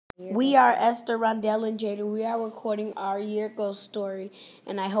We are Esther, Rondale, and Jayda. We are recording our year ago story,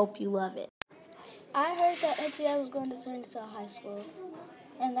 and I hope you love it. I heard that NTA was going to turn into a high school,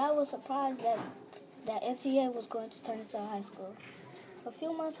 and I was surprised that NTA was going to turn into a high school. A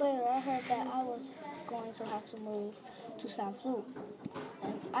few months later, I heard that I was going to have to move to South Loop,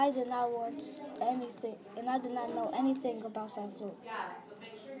 and I did not want anything, and I did not know anything about South Loop.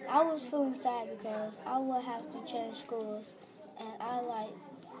 I was feeling sad because I would have to change schools, and I liked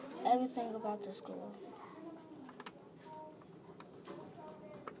everything about the school.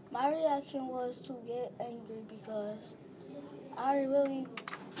 My reaction was to get angry because I really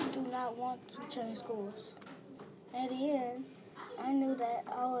do not want to change schools. At the end, I knew that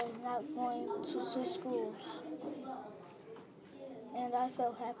I was not going to switch schools, and I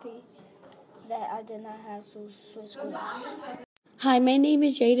felt happy that I did not have to switch schools. Hi, my name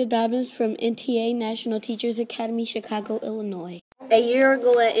is Jayda Dobbins from NTA National Teachers Academy, Chicago, Illinois. A year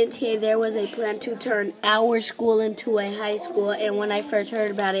ago at NTA, there was a plan to turn our school into a high school, and when I first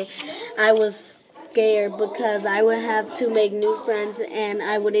heard about it, I was scared because I would have to make new friends and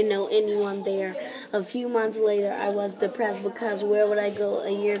I wouldn't know anyone there. A few months later, I was depressed because where would I go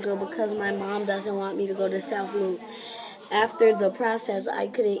a year ago because my mom doesn't want me to go to South Loop. After the process, I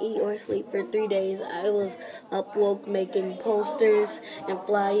couldn't eat or sleep for 3 days. I was up woke making posters and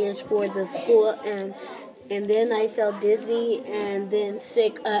flyers for the school, and then I felt dizzy and then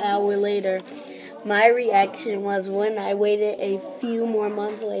sick an hour later. My reaction was when I waited a few more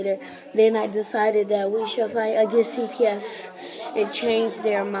months later, then I decided that we should fight against CPS and change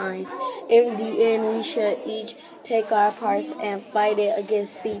their minds. In the end, we should each take our parts and fight it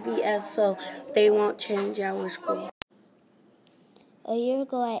against CPS so they won't change our school. A year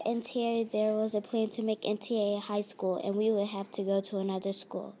ago at NTA, there was a plan to make NTA a high school, and we would have to go to another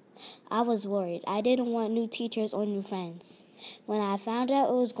school. I was worried. I didn't want new teachers or new friends. When I found out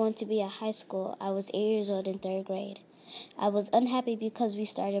it was going to be a high school, I was 8 years old in 3rd grade. I was unhappy because we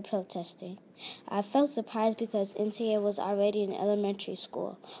started protesting. I felt surprised because NTA was already an elementary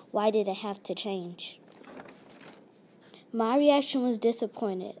school. Why did it have to change? My reaction was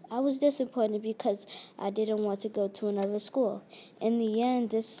disappointed. I was disappointed because I didn't want to go to another school. In the end,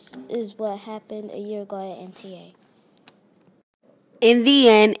 this is what happened a year ago at NTA. In the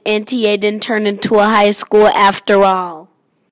end, NTA didn't turn into a high school after all.